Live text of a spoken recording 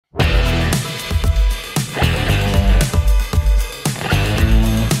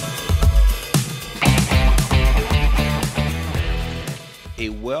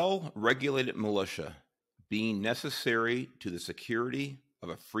well-regulated militia being necessary to the security of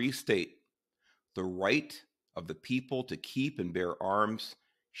a free state, the right of the people to keep and bear arms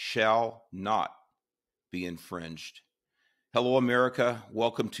shall not be infringed. Hello, America.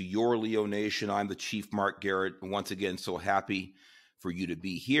 Welcome to your Leo Nation. I'm the Chief Mark Garrett. And once again, so happy for you to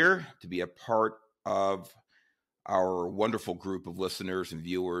be here, to be a part of our wonderful group of listeners and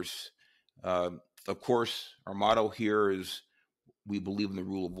viewers. Of course, our motto here is we believe in the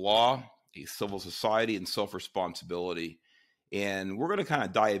rule of law, a civil society, and self-responsibility. And we're going to kind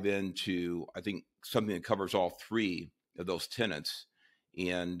of dive into, I think, something that covers all three of those tenets.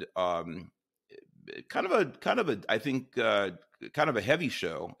 And kind of a heavy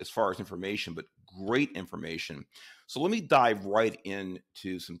show as far as information, but great information. So let me dive right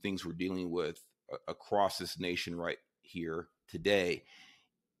into some things we're dealing with across this nation right here today,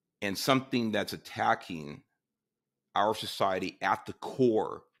 and something that's attacking our society at the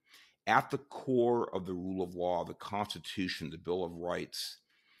core of the rule of law, the Constitution, the Bill of Rights,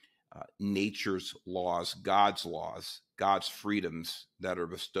 nature's laws, God's freedoms that are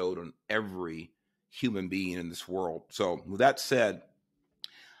bestowed on every human being in this world. So with that said,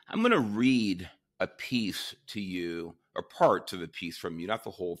 I'm going to read a piece to you, or parts of a piece from you, not the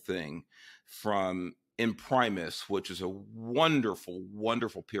whole thing, from Imprimis, which is a wonderful,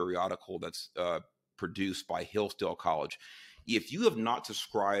 wonderful periodical that's produced by Hillsdale College. If you have not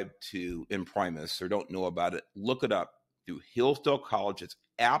subscribed to Imprimis or don't know about it, look it up through Hillsdale College. It's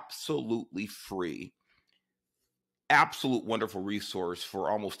absolutely free. Absolute wonderful resource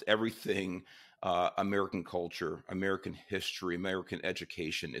for almost everything American culture, American history, American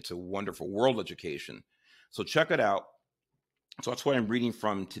education. It's a wonderful world education. So check it out. So that's what I'm reading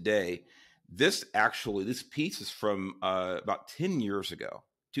from today. This piece is from about 10 years ago,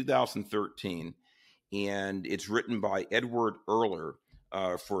 2013, and it's written by Edward Erler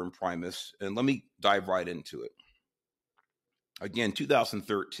for Imprimis. And let me dive right into it. Again,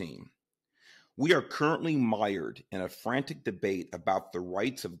 2013. We are currently mired in a frantic debate about the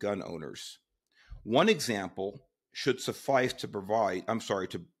rights of gun owners. One example should suffice to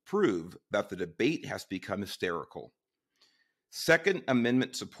prove that the debate has become hysterical. Second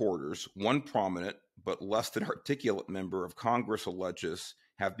Amendment supporters, one prominent but less than articulate member of Congress alleges,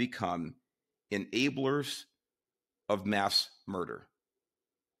 have become enablers of mass murder.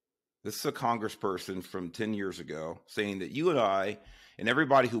 This is a congressperson from 10 years ago saying that you and I and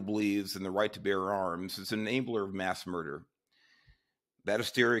everybody who believes in the right to bear arms is an enabler of mass murder. That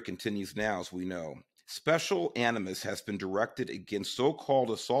hysteria continues now, as we know. Special animus has been directed against so-called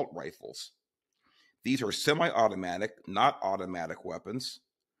assault rifles. These are semi-automatic, not automatic weapons.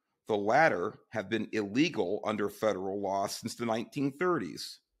 The latter have been illegal under federal law since the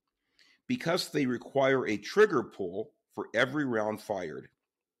 1930s because they require a trigger pull for every round fired.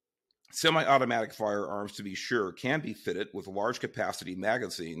 Semi-automatic firearms, to be sure, can be fitted with large capacity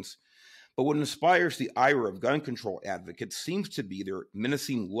magazines, but what inspires the ire of gun control advocates seems to be their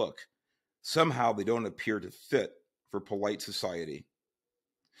menacing look. Somehow they don't appear to fit for polite society.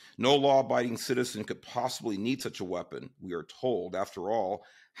 No law-abiding citizen could possibly need such a weapon, we are told. After all,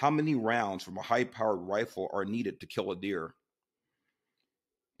 how many rounds from a high-powered rifle are needed to kill a deer?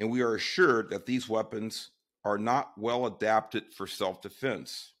 And we are assured that these weapons are not well adapted for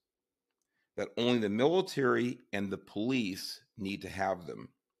self-defense, that only the military and the police need to have them.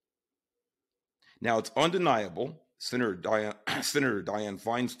 Now, it's undeniable, Senator Dianne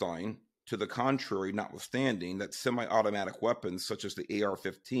Feinstein, to the contrary notwithstanding, that semi-automatic weapons such as the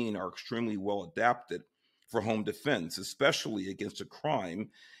AR-15 are extremely well adapted for home defense, especially against a crime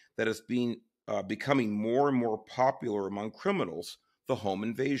that is becoming more and more popular among criminals, the home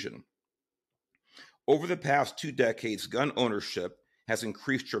invasion. Over the past 2 decades, gun ownership has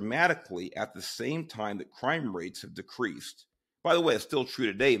increased dramatically at the same time that crime rates have decreased. By the way, it's still true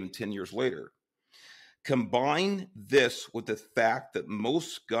today, even 10 years later. Combine this with the fact that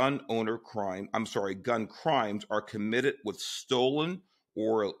most gun crimes are committed with stolen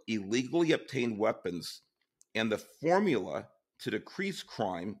or illegally obtained weapons, and the formula to decrease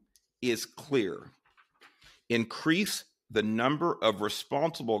crime is clear. Increase the number of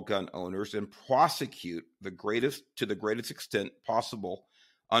responsible gun owners and prosecute to the greatest extent possible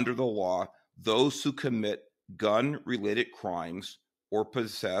under the law those who commit gun-related crimes or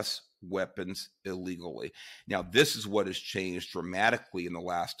possess weapons illegally. Now, this is what has changed dramatically in the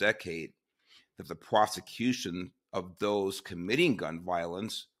last decade, that the prosecution of those committing gun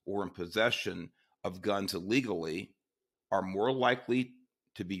violence or in possession of guns illegally are more likely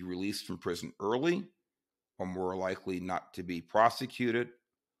to be released from prison early, or more likely not to be prosecuted,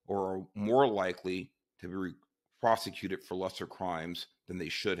 or are more likely to be prosecuted for lesser crimes than they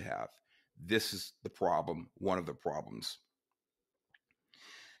should have. This is the problem, one of the problems.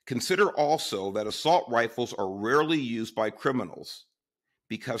 Consider also that assault rifles are rarely used by criminals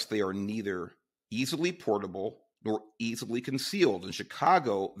because they are neither easily portable nor easily concealed. In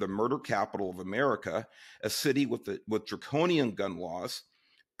Chicago, the murder capital of America, a city with draconian gun laws,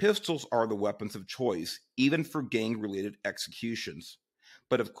 pistols are the weapons of choice, even for gang-related executions.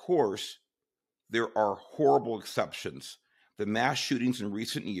 But of course, there are horrible exceptions. The mass shootings in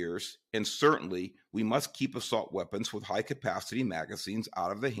recent years, and certainly we must keep assault weapons with high-capacity magazines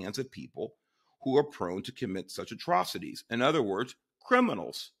out of the hands of people who are prone to commit such atrocities. In other words,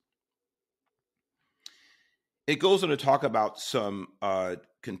 criminals. It goes on to talk about some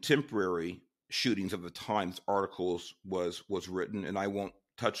contemporary shootings of the times. Articles was written, and I won't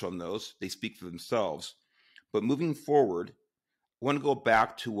touch on those. They speak for themselves. But moving forward, I want to go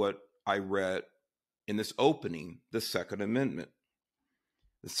back to what I read in this opening, the Second Amendment.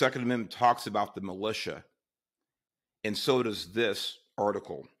 The Second Amendment talks about the militia, and so does this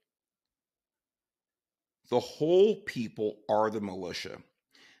article. The whole people are the militia.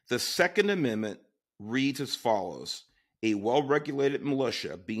 The Second Amendment reads as follows: a well-regulated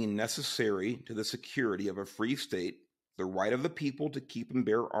militia being necessary to the security of a free state, the right of the people to keep and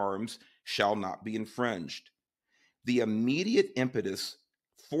bear arms shall not be infringed. The immediate impetus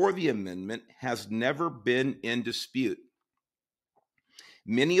for the amendment has never been in dispute.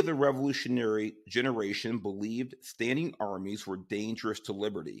 Many of the revolutionary generation believed standing armies were dangerous to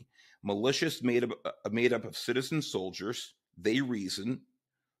liberty. Militias made up of citizen soldiers, they reasoned,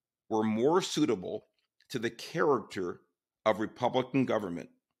 were more suitable to the character of Republican government.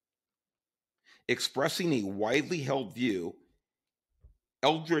 Expressing a widely held view,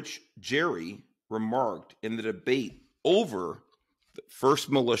 Eldridge Gerry remarked in the debate over the first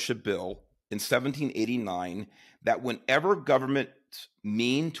militia bill in 1789 that whenever governments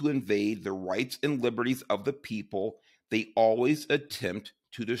mean to invade the rights and liberties of the people, they always attempt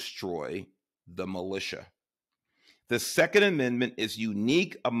to destroy the militia. The Second Amendment is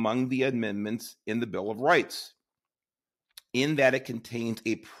unique among the amendments in the Bill of Rights in that it contains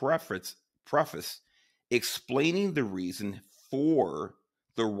a preface explaining the reason for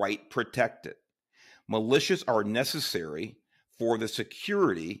the right protected. Militias are necessary for the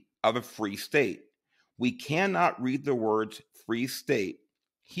security of a free state. We cannot read the words free state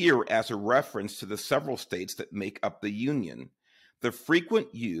here as a reference to the several states that make up the Union. The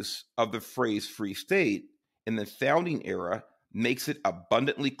frequent use of the phrase free state in the founding era makes it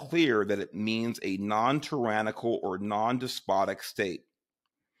abundantly clear that it means a non-tyrannical or non-despotic state.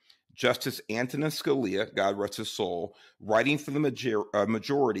 Justice Antonin Scalia, God rest his soul, writing for the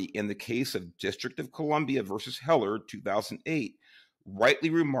majority in the case of District of Columbia versus Heller, 2008, rightly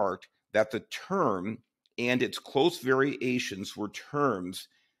remarked that the term and its close variations were terms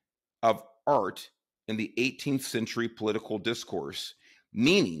of art in the 18th century political discourse,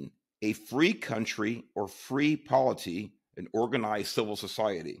 meaning a free country or free polity, an organized civil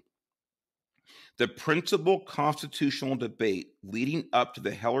society. The principal constitutional debate leading up to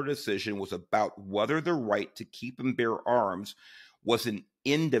the Heller decision was about whether the right to keep and bear arms was an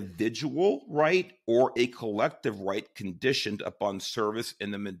individual right or a collective right conditioned upon service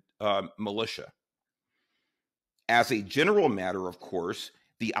in the militia. As a general matter, of course,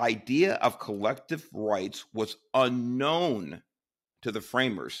 the idea of collective rights was unknown to the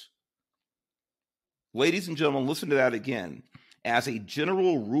framers. Ladies and gentlemen, listen to that again. As a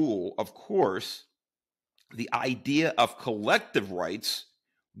general rule, of course, the idea of collective rights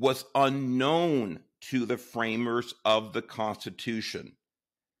was unknown to the framers of the Constitution.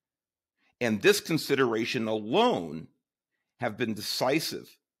 And this consideration alone have been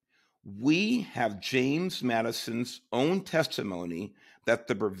decisive. We have James Madison's own testimony that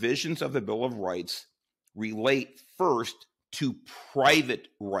the provisions of the Bill of Rights relate first to private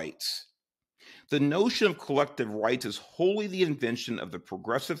rights. The notion of collective rights is wholly the invention of the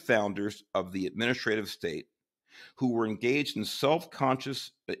progressive founders of the administrative state, who were engaged in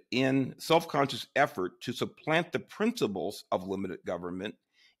self-conscious effort to supplant the principles of limited government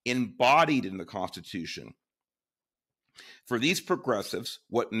embodied in the Constitution. For these progressives,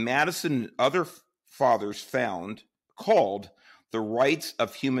 what Madison and other fathers called the rights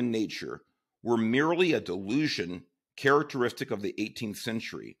of human nature were merely a delusion characteristic of the 18th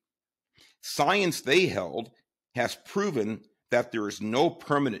century. Science, they held, has proven that there is no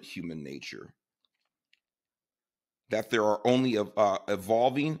permanent human nature, that there are only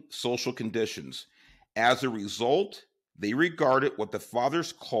evolving social conditions. As a result, they regarded what the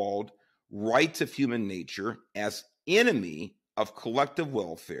fathers called rights of human nature as enemy of collective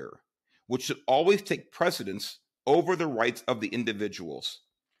welfare, which should always take precedence over the rights of the individuals.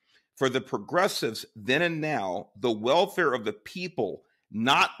 For the progressives then and now, the welfare of the people,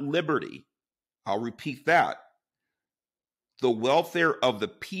 not liberty. I'll repeat that. The welfare of the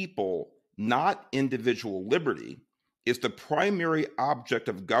people, not individual liberty, is the primary object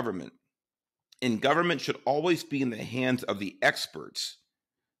of government, and government should always be in the hands of the experts.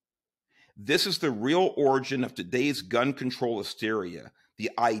 This is the real origin of today's gun control hysteria, the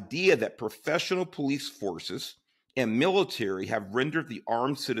idea that professional police forces and military have rendered the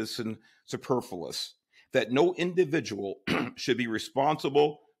armed citizen superfluous, that no individual should be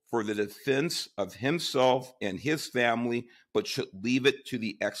responsible for the defense of himself and his family, but should leave it to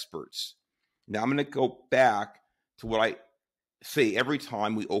the experts. Now I'm going to go back to what I say every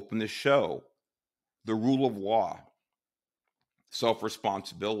time we open the show: the rule of law,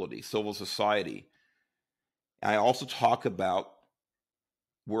 self-responsibility, civil society. I also talk about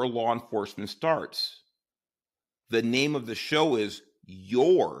where law enforcement starts. The name of the show is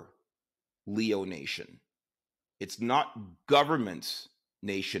Your Leo Nation. It's not government's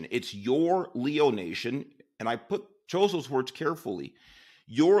nation. It's your Leo Nation. And I chose those words carefully.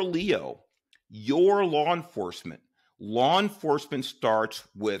 Your Leo, your law enforcement. Law enforcement starts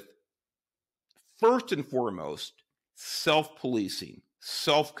with, first and foremost, self-policing,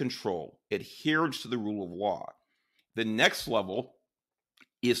 self-control, adherence to the rule of law. The next level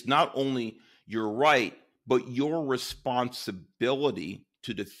is not only your right, but your responsibility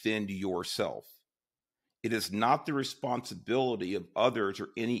to defend yourself. It is not the responsibility of others or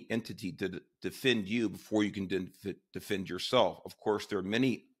any entity to defend you before you can defend yourself. Of course, there are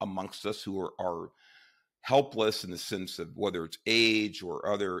many amongst us who are helpless in the sense of whether it's age or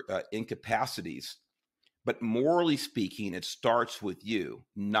other incapacities. But morally speaking, it starts with you,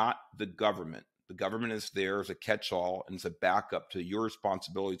 not the government. The government is there as a catch-all and as a backup to your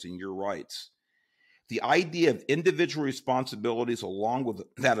responsibilities and your rights. The idea of individual responsibilities along with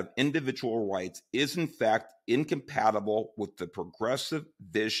that of individual rights is in fact incompatible with the progressive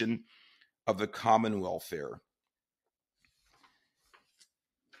vision of the common welfare.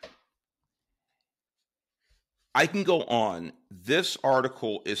 I can go on. This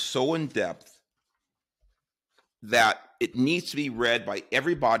article is so in-depth that it needs to be read by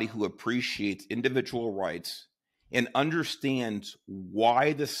everybody who appreciates individual rights and understands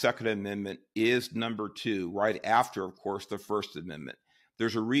why the Second Amendment is number 2, right after, of course, the First Amendment.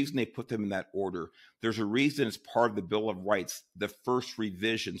 There's a reason they put them in that order. There's a reason it's part of the Bill of Rights, the first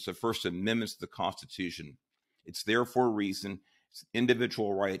revisions, the first amendments to the Constitution. It's there for a reason. It's an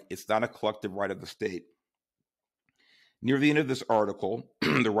individual right. It's not a collective right of the state. Near the end of this article,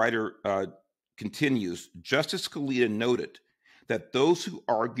 the writer continues, Justice Scalia noted that those who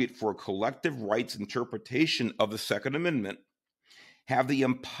argued for a collective rights interpretation of the Second Amendment have the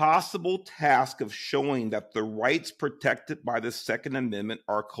impossible task of showing that the rights protected by the Second Amendment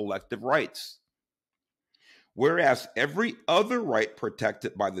are collective rights, whereas every other right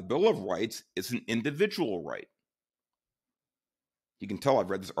protected by the Bill of Rights is an individual right. You can tell I've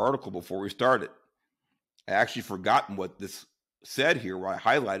read this article before we started. I actually forgotten what this said here, what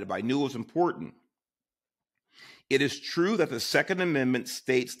I highlighted, but I knew it was important. It is true that the Second Amendment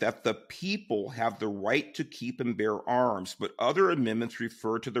states that the people have the right to keep and bear arms, but other amendments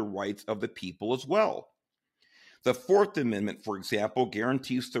refer to the rights of the people as well. The Fourth Amendment, for example,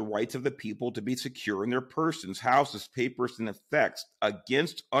 guarantees the rights of the people to be secure in their persons, houses, papers, and effects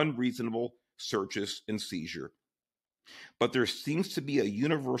against unreasonable searches and seizure. But there seems to be a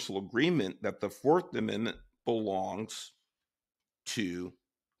universal agreement that the Fourth Amendment belongs to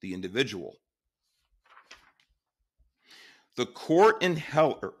the individual. The court in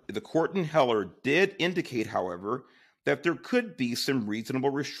Heller did indicate, however, that there could be some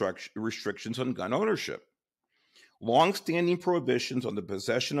reasonable restrictions on gun ownership. Long-standing prohibitions on the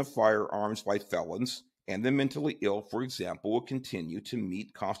possession of firearms by felons and the mentally ill, for example, will continue to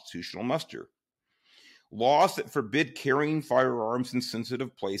meet constitutional muster. Laws that forbid carrying firearms in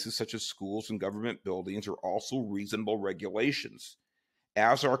sensitive places such as schools and government buildings are also reasonable regulations,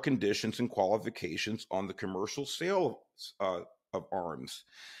 as are conditions and qualifications on the commercial sale of arms.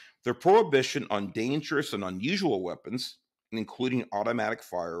 The prohibition on dangerous and unusual weapons, including automatic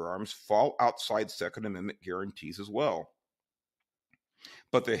firearms, fall outside Second Amendment guarantees as well.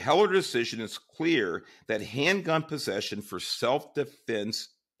 But the Heller decision is clear that handgun possession for self-defense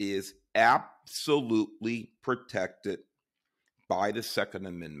is absolutely protected by the Second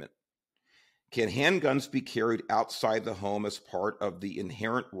Amendment. Can handguns be carried outside the home as part of the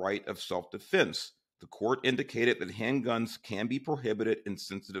inherent right of self-defense? The court indicated that handguns can be prohibited in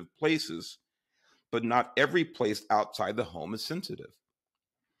sensitive places, but not every place outside the home is sensitive.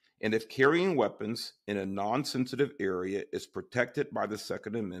 And if carrying weapons in a non-sensitive area is protected by the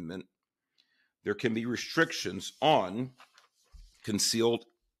Second Amendment, there can be restrictions on concealed,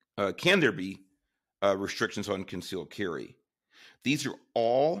 can there be restrictions on concealed carry? These are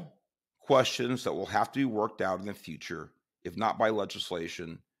all questions that will have to be worked out in the future, if not by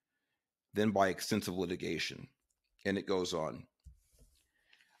legislation, then by extensive litigation. And it goes on.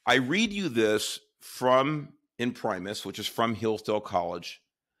 I read you this from In Primis, which is from Hillsdale College,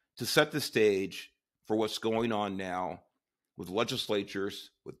 to set the stage for what's going on now with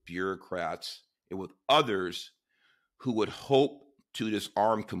legislatures, with bureaucrats, and with others who would hope to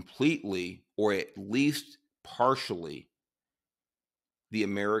disarm completely, or at least partially, the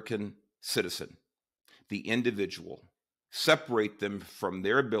American citizen, the individual, separate them from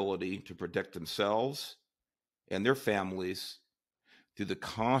their ability to protect themselves and their families through the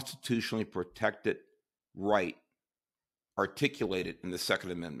constitutionally protected right articulated in the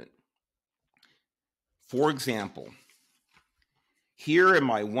Second Amendment. For example, here in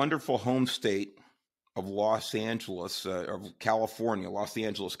my wonderful home state of Los Angeles, of California, Los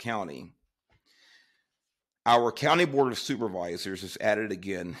Angeles County, our County Board of Supervisors is at it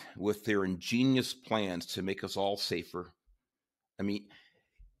again with their ingenious plans to make us all safer. I mean,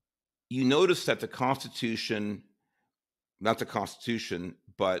 you notice that the Constitution, not the Constitution,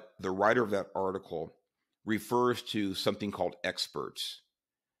 but the writer of that article refers to something called experts.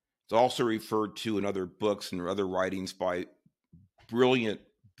 It's also referred to in other books and other writings by brilliant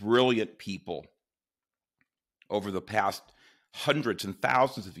people over the past hundreds and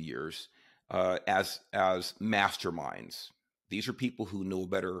thousands of years as masterminds. These are people who know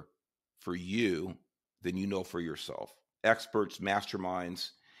better for you than you know for yourself. Experts,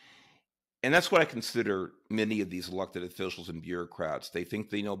 masterminds. And that's what I consider many of these elected officials and bureaucrats. They think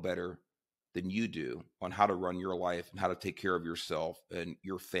they know better than you do on how to run your life and how to take care of yourself and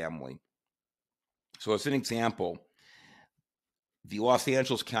your family. So as an example, the Los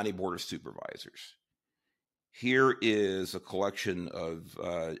Angeles County Board of Supervisors. Here is a collection of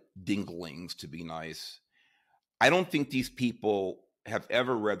dinglings, to be nice. I don't think these people have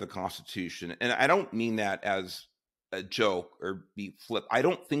ever read the Constitution. And I don't mean that as a joke or be flip. I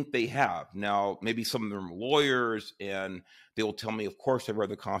don't think they have. Now, maybe some of them are lawyers and they will tell me, of course, I've read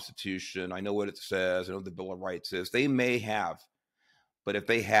the Constitution. I know what it says. I know what the Bill of Rights is. They may have. But if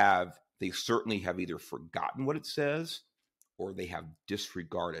they have, they certainly have either forgotten what it says or they have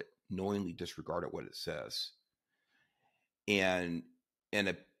disregarded, knowingly disregarded what it says. And in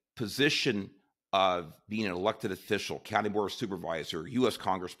a position of being an elected official, county board supervisor, U.S.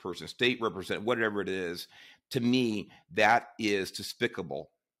 congressperson, state representative, whatever it is, to me, that is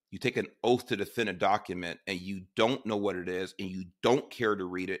despicable. You take an oath to defend a document and you don't know what it is and you don't care to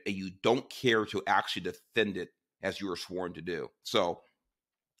read it and you don't care to actually defend it as you are sworn to do. So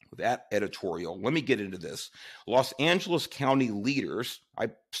with that editorial, let me get into this. Los Angeles County leaders,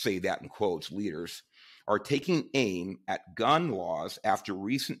 I say that in quotes, leaders, are taking aim at gun laws after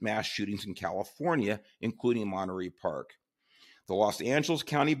recent mass shootings in California, including Monterey Park. The Los Angeles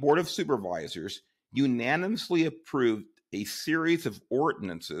County Board of Supervisors unanimously approved a series of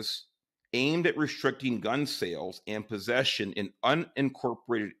ordinances aimed at restricting gun sales and possession in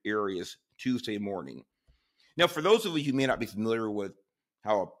unincorporated areas Tuesday morning. Now, for those of you who may not be familiar with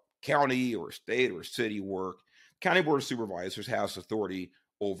how a county or state or city work, County Board of Supervisors has authority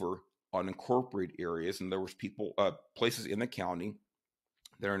over unincorporated areas, and there was places in the county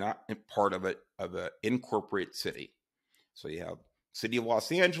that are not part of an incorporated city. So you have city of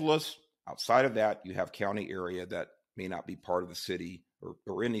Los Angeles. Outside of that, you have county area that may not be part of the city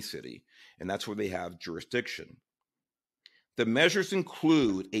or any city, and that's where they have jurisdiction. The measures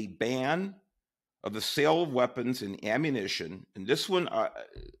include a ban of the sale of weapons and ammunition. And this one,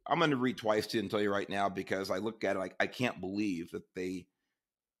 I'm going to read twice to tell you right now because I look at it like I can't believe that they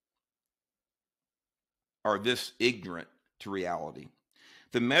are this ignorant to reality.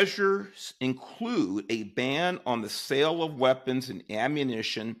 The measures include a ban on the sale of weapons and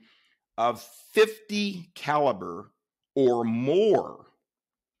ammunition of 50 caliber or more,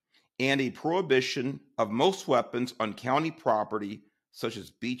 and a prohibition of most weapons on county property, such as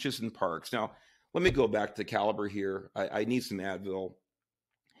beaches and parks. Now, let me go back to caliber here. I need some Advil.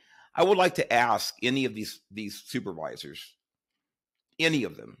 I would like to ask any of these supervisors, any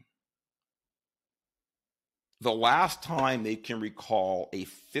of them, the last time they can recall a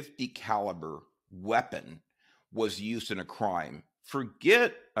 50 caliber weapon was used in a crime.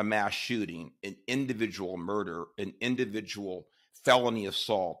 Forget a mass shooting, an individual murder, an individual felony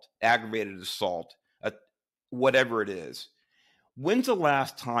assault, aggravated assault, whatever it is. When's the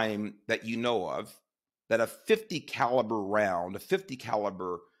last time that you know of that a 50 caliber round, a 50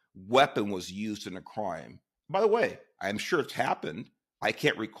 caliber weapon was used in a crime. By the way, I'm sure it's happened. I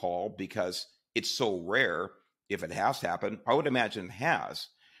can't recall because it's so rare. If it has happened, I would imagine it has.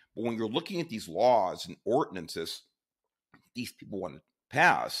 But when you're looking at these laws and ordinances these people want to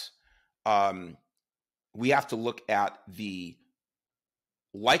pass, we have to look at the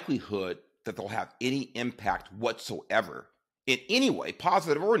likelihood that they'll have any impact whatsoever in any way,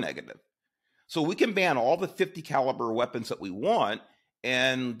 positive or negative. So we can ban all the 50 caliber weapons that we want,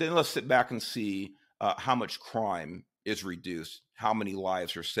 and then let's sit back and see how much crime is reduced, how many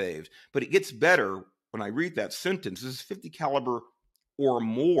lives are saved. But it gets better when I read that sentence. This is 50 caliber or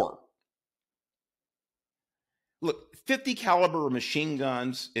more. Look, 50 caliber machine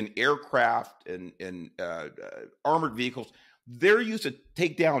guns and aircraft and armored vehicles, they're used to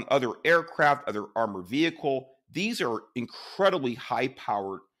take down other aircraft, other armored vehicle. These are incredibly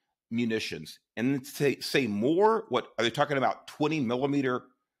high-powered munitions. And say more, what are they talking about? 20 millimeter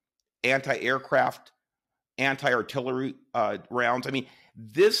anti-aircraft, anti-artillery rounds. I mean,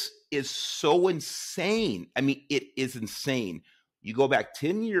 this is so insane. I mean, it is insane. You go back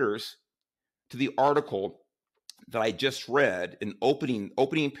 10 years to the article that I just read, an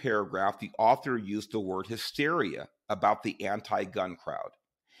opening paragraph, the author used the word hysteria about the anti-gun crowd.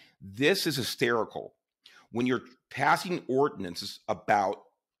 This is hysterical. When you're passing ordinances about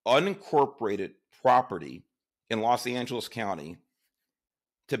unincorporated property in Los Angeles County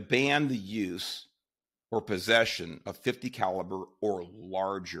to ban the use or possession of 50 caliber or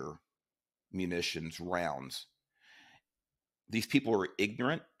larger munitions rounds. These people are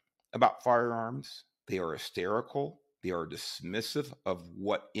ignorant about firearms. They are hysterical. They are dismissive of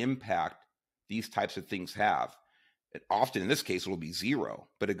what impact these types of things have. And often in this case, it will be zero,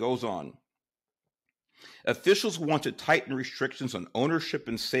 but it goes on. Officials want to tighten restrictions on ownership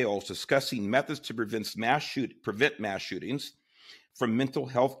and sales, discussing methods to prevent mass shootings, from mental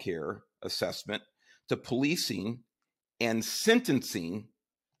health care assessment to policing and sentencing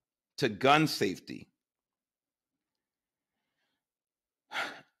to gun safety.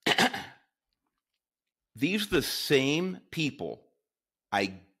 These are the same people,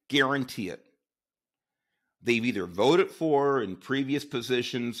 I guarantee it. They've either voted for in previous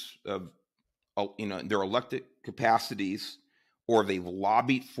positions of, their elected capacities, or they've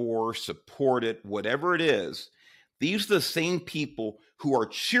lobbied for, supported, whatever it is. These are the same people who are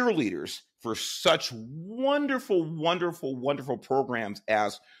cheerleaders for such wonderful, wonderful, wonderful programs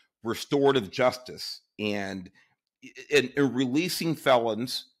as restorative justice and releasing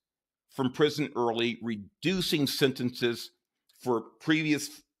felons from prison early, reducing sentences for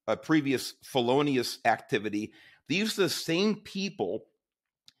previous felonious activity. These are the same people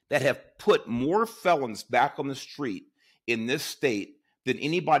that have put more felons back on the street in this state than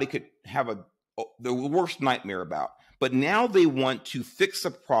anybody could have the worst nightmare about. But now they want to fix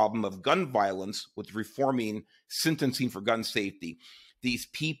the problem of gun violence with reforming sentencing for gun safety. These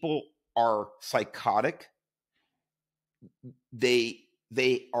people are psychotic. They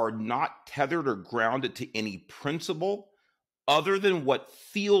are not tethered or grounded to any principle other than what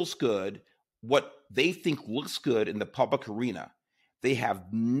feels good, what they think looks good in the public arena. They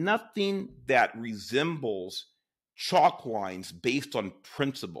have nothing that resembles chalk lines based on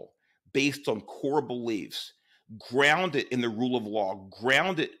principle, based on core beliefs, grounded in the rule of law,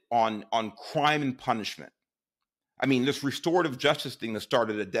 grounded on crime and punishment. I mean, this restorative justice thing that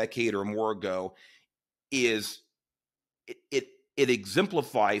started a decade or more ago it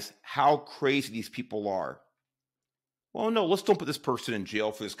exemplifies how crazy these people are. Well, no, let's don't put this person in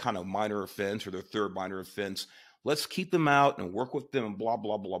jail for this kind of minor offense or their third minor offense. Let's keep them out and work with them and blah,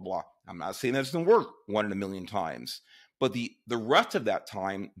 blah, blah, blah. I'm not saying that doesn't work 1 in a million times. But the rest of that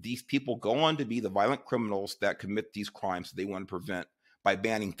time, these people go on to be the violent criminals that commit these crimes that they want to prevent by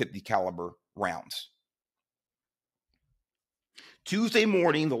banning 50 caliber rounds. Tuesday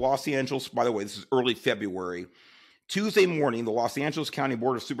morning, the Los Angeles, by the way, this is early February. Tuesday morning, the Los Angeles County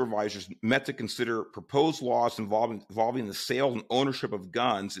Board of Supervisors met to consider proposed laws involving the sale and ownership of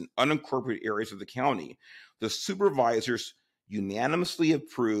guns in unincorporated areas of the county. The supervisors unanimously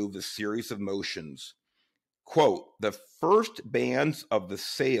approved a series of motions. Quote, the first bans the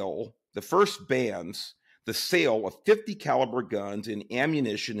sale of 50 caliber guns and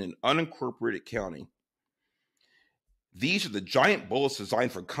ammunition in unincorporated county. These are the giant bullets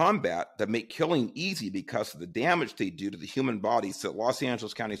designed for combat that make killing easy because of the damage they do to the human body, said Los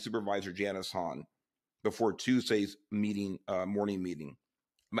Angeles County Supervisor Janice Hahn before Tuesday's morning meeting.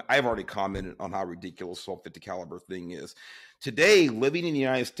 I've already commented on how ridiculous the 50 caliber thing is. Today, living in the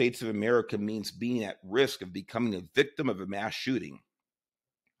United States of America means being at risk of becoming a victim of a mass shooting.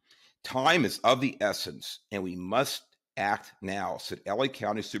 Time is of the essence, and we must Act now, said LA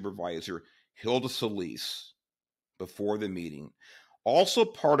County Supervisor Hilda Solis before the meeting. Also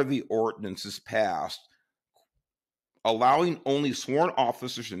part of the ordinance is passed allowing only sworn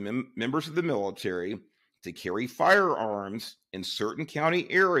officers and members of the military to carry firearms in certain county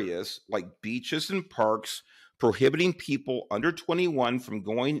areas like beaches and parks, prohibiting people under 21 from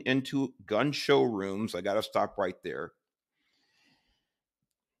going into gun showrooms. I got to stop right there.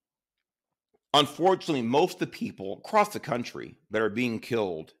 Unfortunately, most of the people across the country that are being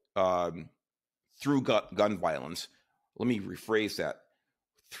killed through gun violence, let me rephrase that,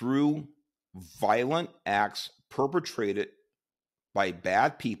 through violent acts perpetrated by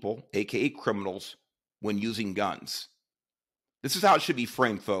bad people, aka criminals, when using guns. This is how it should be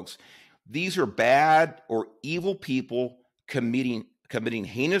framed, folks. These are bad or evil people committing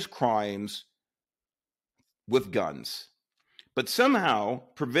heinous crimes with guns. But somehow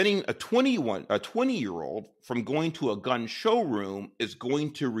preventing a 20-year-old from going to a gun showroom is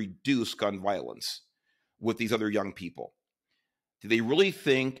going to reduce gun violence with these other young people. Do they really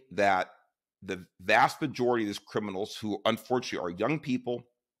think that the vast majority of these criminals, who unfortunately are young people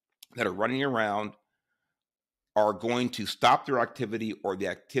that are running around, are going to stop their activity, or the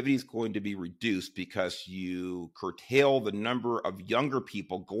activity is going to be reduced because you curtail the number of younger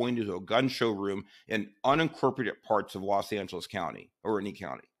people going to a gun showroom in unincorporated parts of Los Angeles County or any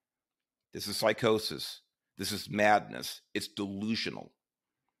county? This is psychosis. This is madness. It's delusional.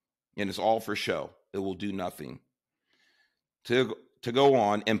 And it's all for show. It will do nothing. To go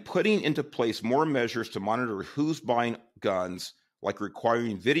on, and putting into place more measures to monitor who's buying guns, like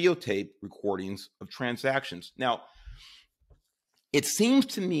requiring videotape recordings of transactions. Now, it seems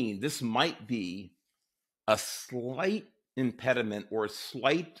to me this might be a slight impediment or a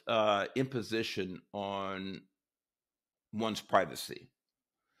slight imposition on one's privacy.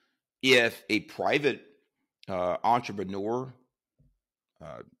 If a private entrepreneur,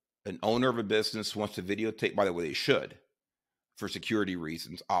 an owner of a business wants to videotape, by the way, they should, for security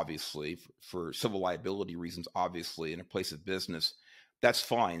reasons, obviously, for civil liability reasons, obviously, in a place of business, that's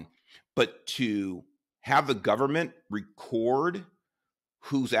fine. But to have the government record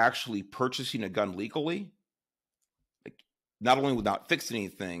who's actually purchasing a gun legally, like, not only without fixing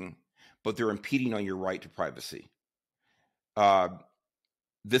anything, but they're impeding on your right to privacy.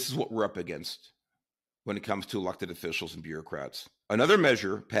 This is what we're up against when it comes to elected officials and bureaucrats. Another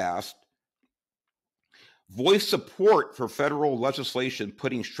measure passed voiced support for federal legislation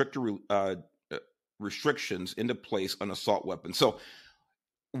putting stricter restrictions into place on assault weapons. So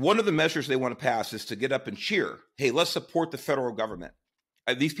one of the measures they want to pass is to get up and cheer. Hey, let's support the federal government.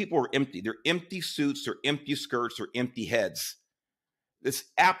 These people are empty. They're empty suits, they're empty skirts, they're empty heads. It's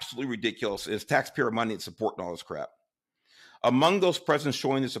absolutely ridiculous. It's taxpayer money that's supporting all this crap. Among those present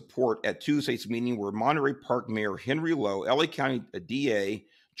showing the support at Tuesday's meeting were Monterey Park Mayor Henry Lowe, LA County DA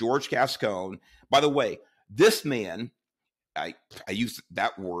George Gascon. By the way, this man, I use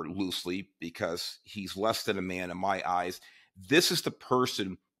that word loosely because he's less than a man in my eyes. This is the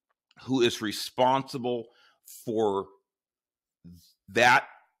person who is responsible for that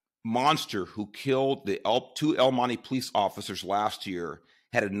monster who killed the two El Monte police officers last year.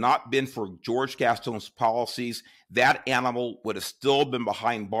 Had it not been for George Gascon's policies, that animal would have still been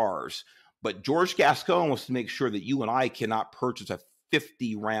behind bars. But George Gascon wants to make sure that you and I cannot purchase a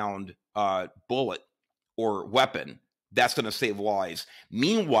 50-round bullet or weapon that's going to save lives.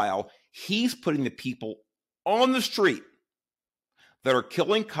 Meanwhile, he's putting the people on the street that are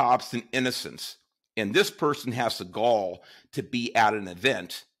killing cops and innocents. And this person has the gall to be at an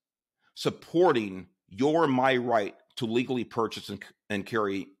event supporting your and my right to legally purchase and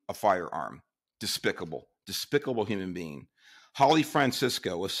carry a firearm. Despicable human being. Holly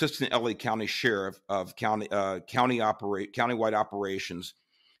Francisco, Assistant LA County Sheriff of countywide operations,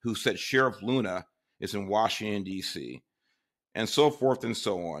 who said Sheriff Luna is in Washington, D.C., and so forth and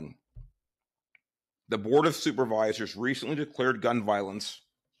so on. The Board of Supervisors recently declared gun violence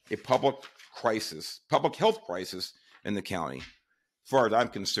a public health crisis in the county. As far as I'm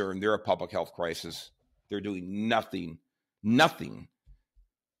concerned, they're a public health crisis. They're doing nothing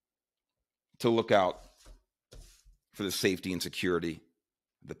to look out for the safety and security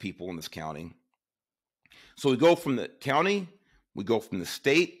of the people in this county. So we go from the county, we go from the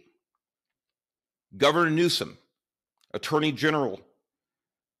state. Governor Newsom, Attorney General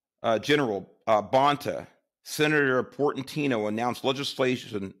Bonta, Senator Portantino announced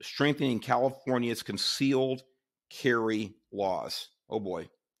legislation strengthening California's concealed carry laws. Oh boy.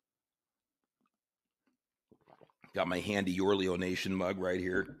 Got my handy Yorlio Nation mug right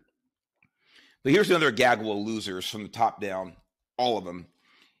here. But here's another gaggle of losers from the top down, all of them.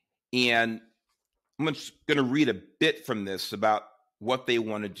 And I'm just going to read a bit from this about what they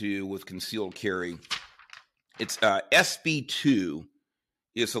want to do with concealed carry. It's SB 2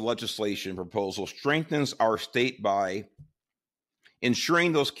 is a legislation proposal, strengthens our state by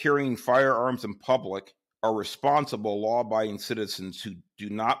ensuring those carrying firearms in public are responsible, law-abiding citizens who do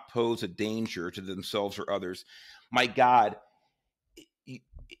not pose a danger to themselves or others. My God,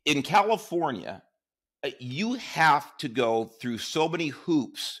 in California, you have to go through so many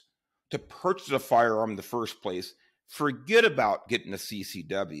hoops to purchase a firearm in the first place. Forget about getting a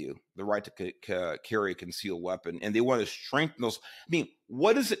CCW, the right to carry a concealed weapon, and they want to strengthen those. I mean,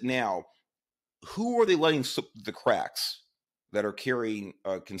 what is it now? Who are they letting slip the cracks that are carrying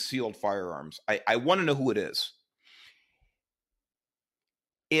concealed firearms? I want to know who it is.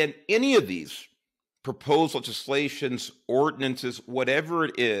 And any of these proposed legislations, ordinances, whatever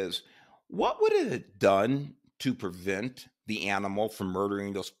it is, what would it have done to prevent the animal from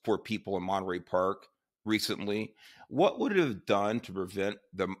murdering those poor people in Monterey Park recently? What would it have done to prevent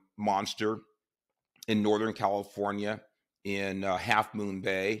the monster in Northern California in Half Moon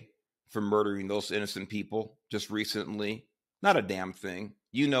Bay from murdering those innocent people just recently? Not a damn thing.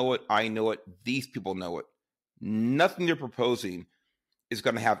 You know it. I know it. These people know it. Nothing they're proposing is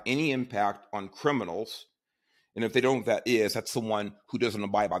going to have any impact on criminals. And if they don't know what that is, that's someone who doesn't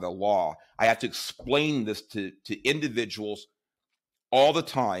abide by the law. I have to explain this to individuals all the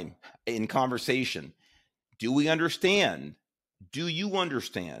time in conversation. Do we understand? Do you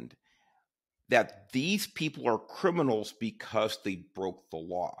understand that these people are criminals because they broke the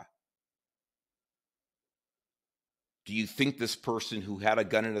law? Do you think this person who had a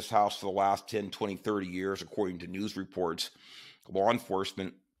gun in his house for the last 10, 20, 30 years, according to news reports, law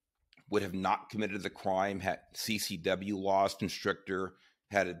enforcement would have not committed the crime had CCW laws been stricter,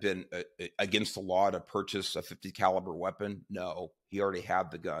 had it been against the law to purchase a 50 caliber weapon? No, he already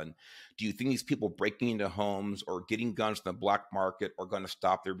had the gun. Do you think these people breaking into homes or getting guns in the black market are going to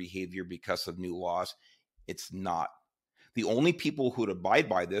stop their behavior because of new laws? It's not. The only people who would abide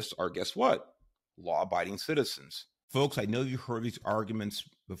by this are, guess what? Law-abiding citizens. Folks, I know you've heard these arguments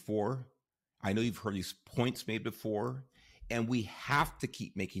before. I know you've heard these points made before. And we have to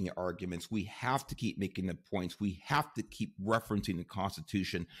keep making the arguments. We have to keep making the points. We have to keep referencing the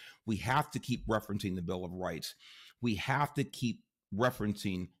Constitution. We have to keep referencing the Bill of Rights. We have to keep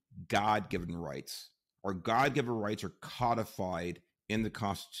referencing God-given rights. Our God-given rights are codified in the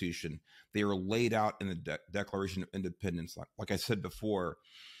Constitution. They are laid out in the Declaration of Independence. Like I said before,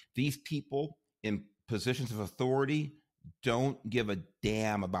 these people in positions of authority don't give a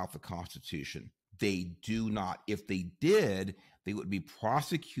damn about the Constitution. They do not. If they did, they would be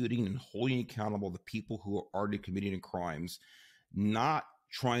prosecuting and holding accountable the people who are already committing crimes, not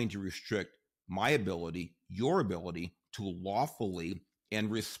trying to restrict my ability, your ability to lawfully and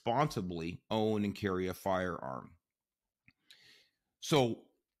responsibly own and carry a firearm. So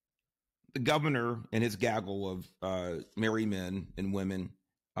the governor and his gaggle of merry men and women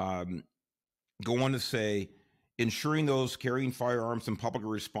go on to say, ensuring those carrying firearms in public are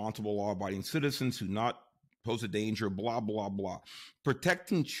responsible, law-abiding citizens who not pose a danger, blah, blah, blah.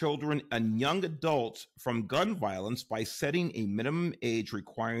 Protecting children and young adults from gun violence by setting a minimum age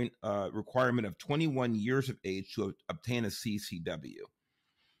requirement of 21 years of age to obtain a CCW.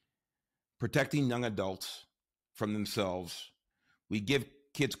 Protecting young adults from themselves. We give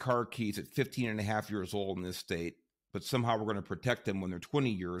kids car keys at 15 and a half years old in this state, but somehow we're going to protect them when they're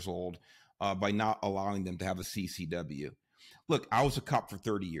 20 years old by not allowing them to have a CCW. Look, I was a cop for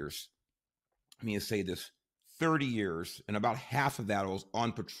 30 years. Let me say this, 30 years, and about half of that I was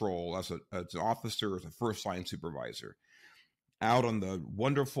on patrol as an officer, as a first line supervisor, out on the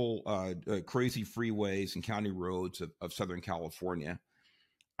wonderful, crazy freeways and county roads of Southern California.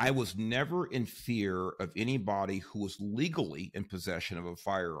 I was never in fear of anybody who was legally in possession of a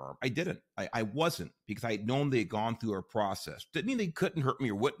firearm. I didn't. I wasn't, because I had known they had gone through a process. Didn't mean they couldn't hurt me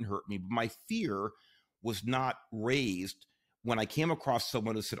or wouldn't hurt me, but my fear was not raised when I came across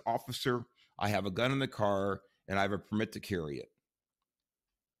someone who said, "Officer, I have a gun in the car and I have a permit to carry it."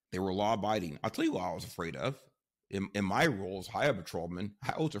 They were law-abiding. I'll tell you what I was afraid of. In my role as highway patrolman,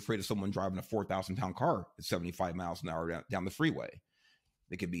 I was afraid of someone driving a 4,000-pound car at 75 miles an hour down the freeway.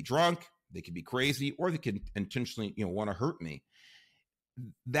 They could be drunk, they could be crazy, or they could intentionally, want to hurt me.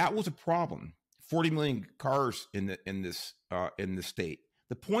 That was a problem. 40 million cars in this state.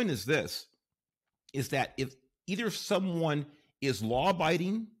 The point is this: is that if either someone is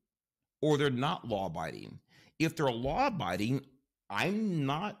law-abiding or they're not law-abiding. If they're law-abiding, I'm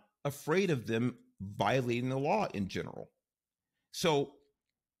not afraid of them violating the law in general. So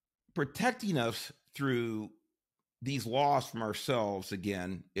protecting us through these laws from ourselves,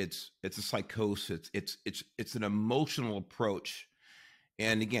 again, it's a psychosis. It's an emotional approach.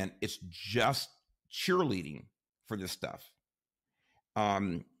 And again, it's just cheerleading for this stuff.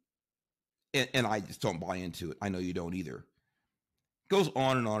 And I just don't buy into it. I know you don't either. Goes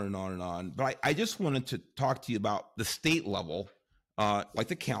on and on and on and on. But I just wanted to talk to you about the state level, like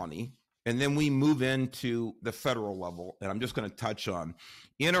the county, and then we move into the federal level. And I'm just going to touch on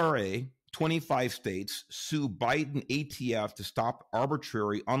NRA. 25 states sue Biden ATF to stop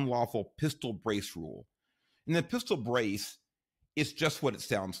arbitrary, unlawful pistol brace rule. And the pistol brace is just what it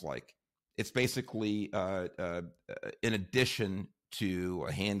sounds like. It's basically in addition to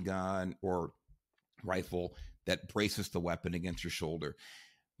a handgun or rifle that braces the weapon against your shoulder.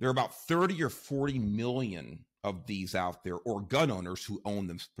 There are about 30 or 40 million of these out there, or gun owners who own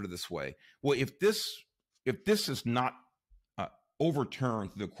them, put it this way. Well, if this is not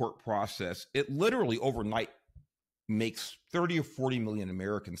overturned through the court process, it literally overnight makes 30 or 40 million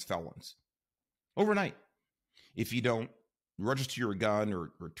Americans felons. Overnight. If you don't register your gun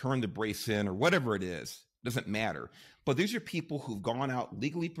or turn the brace in or whatever it is, doesn't matter. But these are people who've gone out,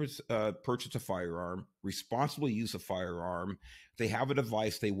 legally purchased a firearm, responsibly used a firearm. They have a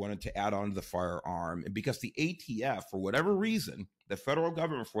device they wanted to add on to the firearm. And because the ATF, for whatever reason, the federal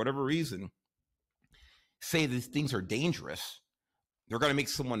government, for whatever reason, say these things are dangerous, they're going to make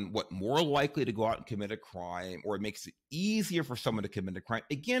someone, more likely to go out and commit a crime, or it makes it easier for someone to commit a crime.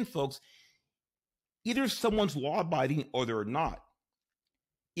 Again, folks, either someone's law-abiding or they're not.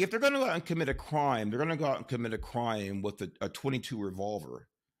 If they're going to go out and commit a crime, they're going to go out and commit a crime with a 22 revolver.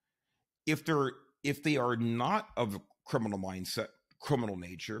 If they are not of a criminal mindset, criminal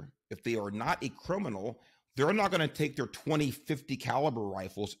nature, if they are not a criminal, they're not going to take their 20-50 caliber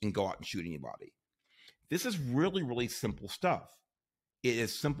rifles and go out and shoot anybody. This is really, really simple stuff. It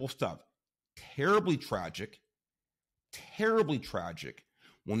is simple stuff. Terribly tragic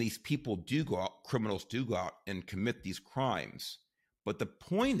when these people do go out, criminals do go out and commit these crimes. But the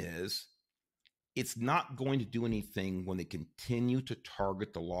point is, it's not going to do anything when they continue to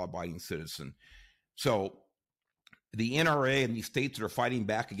target the law-abiding citizen. So the NRA and these states that are fighting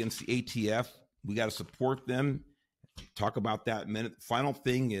back against the ATF, we got to support them. Talk about that in a minute. The final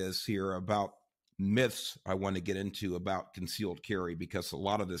thing is here about myths I want to get into about concealed carry, because a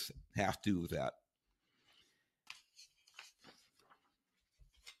lot of this has to do with that.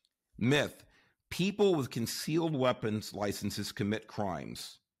 Myth: people with concealed weapons licenses commit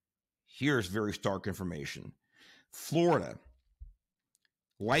crimes. Here's very stark information. Florida,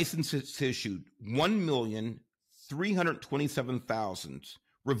 licenses issued 1,327,000.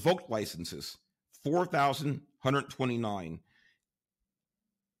 Revoked licenses, 4,129.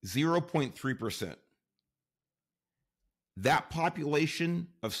 0.3%. That population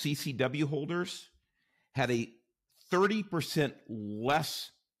of CCW holders had a 30% less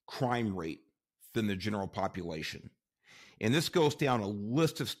crime rate than the general population. And this goes down a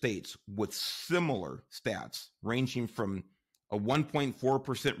list of states with similar stats, ranging from a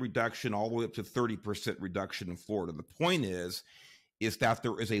 1.4% reduction all the way up to 30% reduction in Florida. The point is that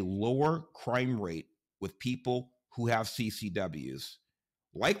there is a lower crime rate with people who have CCWs.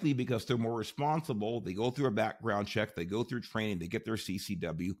 Likely because they're more responsible. They go through a background check. They go through training. They get their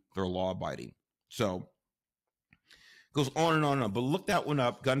CCW. They're law-abiding. So it goes on and on and on. But look that one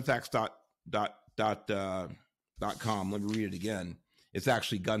up, gunfacts.com. Let me read it again. It's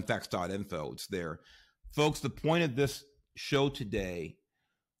actually gunfacts.info. It's there. Folks, the point of this show today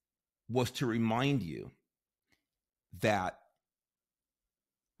was to remind you that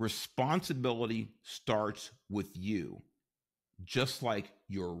responsibility starts with you. Just like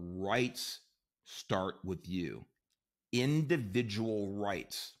your rights start with you. Individual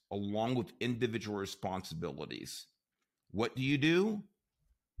rights along with individual responsibilities. What do? You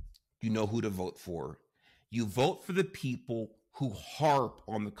know who to vote for. You vote for the people who harp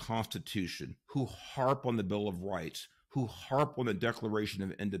on the Constitution, who harp on the Bill of Rights, who harp on the Declaration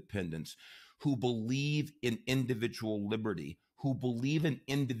of Independence, who believe in individual liberty, who believe in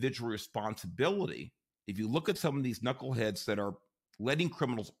individual responsibility. If you look at some of these knuckleheads that are letting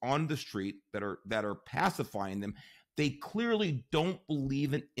criminals on the street, that are pacifying them, they clearly don't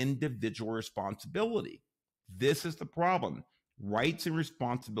believe in individual responsibility. This is the problem. Rights and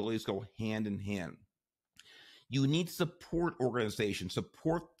responsibilities go hand in hand. You need support organizations,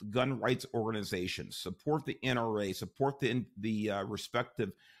 support the gun rights organizations, support the NRA, support the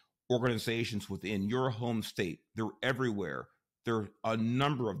respective organizations within your home state. They're everywhere. There are a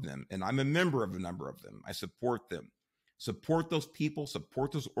number of them, and I'm a member of a number of them. I support them. Support those people,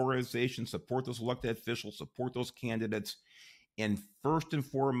 support those organizations, support those elected officials, support those candidates, and first and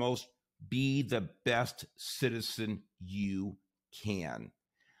foremost, Be the best citizen you can.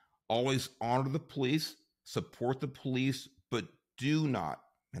 Always honor the police, support the police, but do not,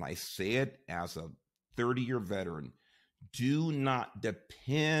 and I say it as a 30-year veteran, do not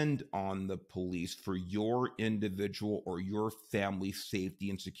depend on the police for your individual or your family safety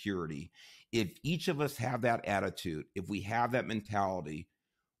and security. If each of us have that attitude, if we have that mentality,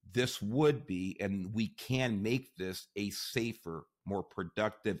 this would be, and we can make this a safer, more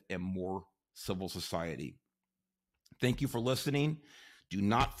productive, and more civil society. Thank you for listening. Do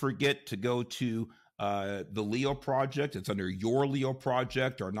not forget to go to the Leo Project. It's under Your Leo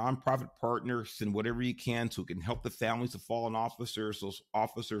Project, our nonprofit partner. Send whatever you can so we can help the families of fallen officers, those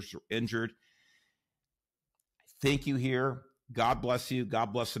officers who are injured. Thank you here. God bless you.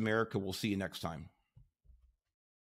 God bless America. We'll see you next time.